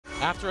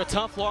After a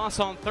tough loss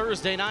on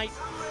Thursday night,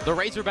 the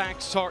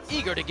Razorbacks are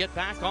eager to get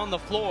back on the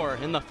floor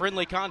in the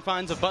friendly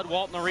confines of Bud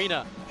Walton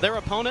Arena. Their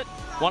opponent,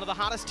 one of the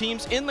hottest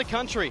teams in the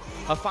country,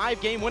 a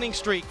 5-game winning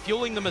streak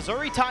fueling the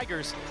Missouri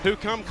Tigers, who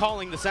come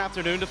calling this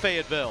afternoon to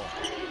Fayetteville.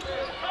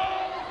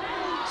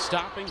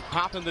 Stopping,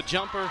 popping the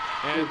jumper,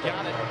 and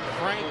got it.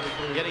 Frank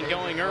getting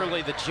going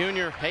early, the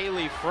junior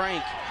Haley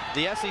Frank.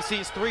 The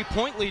SEC's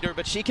three-point leader,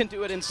 but she can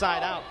do it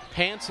inside out.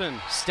 Hansen,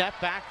 step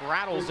back,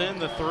 rattles in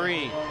the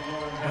three.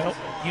 Well,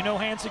 you know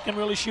Hansen can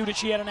really shoot it.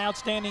 She had an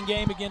outstanding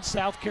game against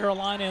South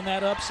Carolina in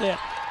that upset.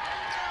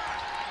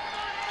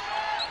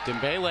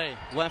 Dembele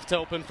left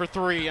open for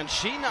three, and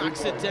she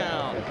knocks it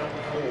down.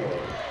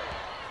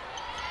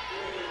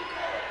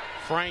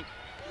 Frank.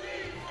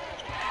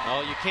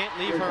 Oh, you can't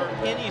leave her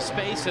any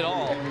space at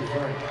all.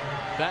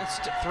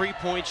 Best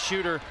three-point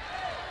shooter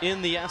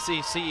in the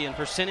SEC in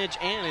percentage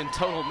and in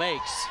total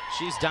makes.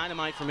 She's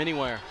dynamite from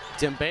anywhere.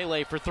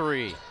 Dembele for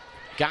three.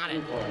 Got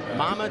it.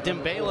 Mama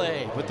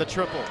Dembele with the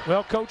triple.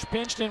 Well, Coach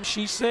Pinched,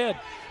 she said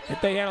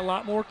that they had a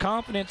lot more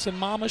confidence in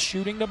Mama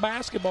shooting the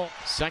basketball.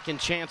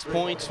 Second chance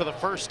points for the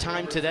first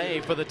time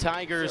today for the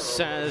Tigers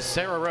as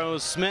Sarah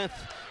Rose Smith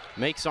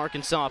makes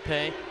Arkansas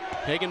pay.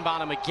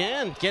 Higginbottom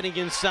again getting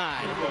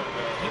inside.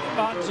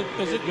 Higginbottom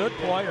is a good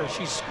player.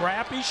 She's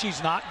scrappy.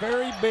 She's not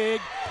very big.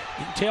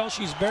 You can tell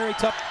she's very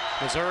tough.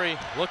 Missouri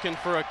looking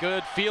for a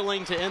good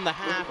feeling to end the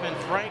half, and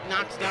Frank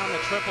knocks down the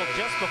triple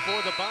just before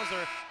the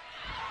buzzer.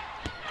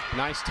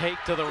 Nice take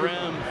to the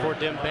rim for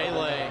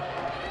Dembele.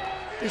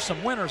 There's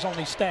some winners on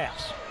these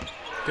staffs.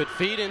 Good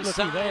feed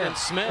inside, and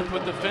Smith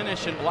with the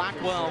finish, and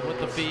Blackwell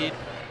with the feed.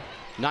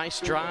 Nice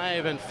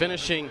drive and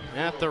finishing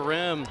at the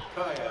rim.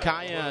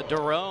 Kaya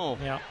Duro.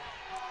 Yeah.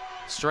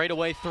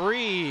 Straightaway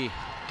three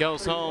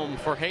goes home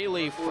for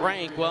Haley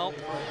Frank. Well,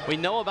 we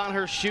know about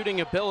her shooting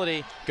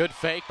ability. Good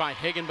fake by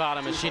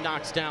Higginbottom as she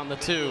knocks down the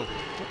two.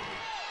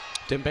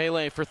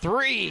 Dembele for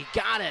three,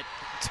 got it.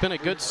 It's been a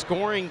good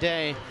scoring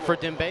day for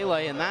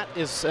Dembele, and that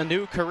is a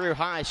new career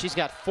high. She's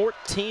got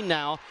 14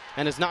 now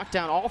and has knocked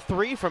down all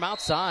three from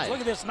outside.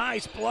 Look at this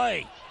nice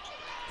play.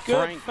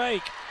 Good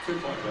fake.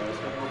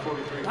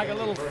 Like a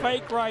little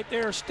fake right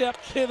there, step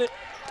pivot,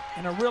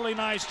 and a really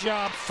nice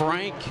job.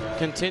 Frank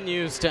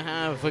continues to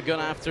have a good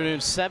afternoon.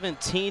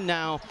 17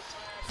 now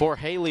for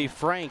Haley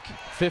Frank.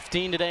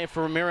 15 today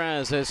for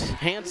Ramirez as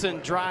Hansen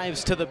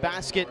drives to the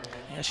basket.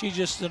 Yeah, she's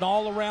just an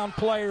all-around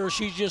player.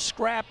 She's just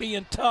scrappy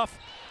and tough.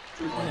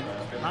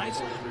 And nice.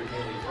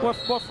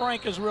 What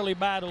Frank has really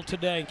battled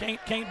today.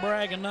 Can't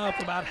brag enough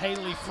about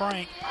Haley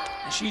Frank.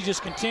 And she's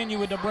just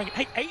continuing to bring it.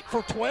 Hey, 8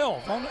 for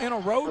 12 in a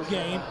road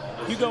game.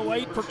 You go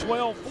 8 for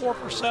 12, 4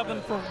 for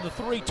 7 for the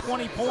three,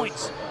 20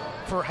 points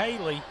for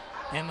Haley.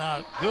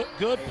 And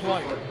good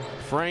play.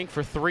 Frank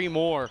for three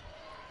more.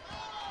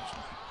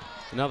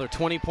 Another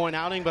 20-point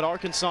outing, but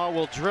Arkansas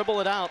will dribble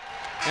it out.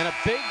 And a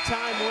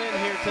big-time win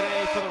here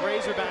today for the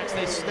Razorbacks.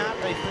 They snapped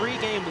a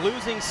 3-game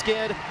losing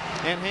skid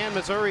and hand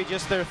Missouri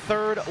just their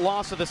third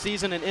loss of the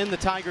season and end the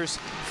Tigers'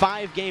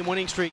 5-game winning streak.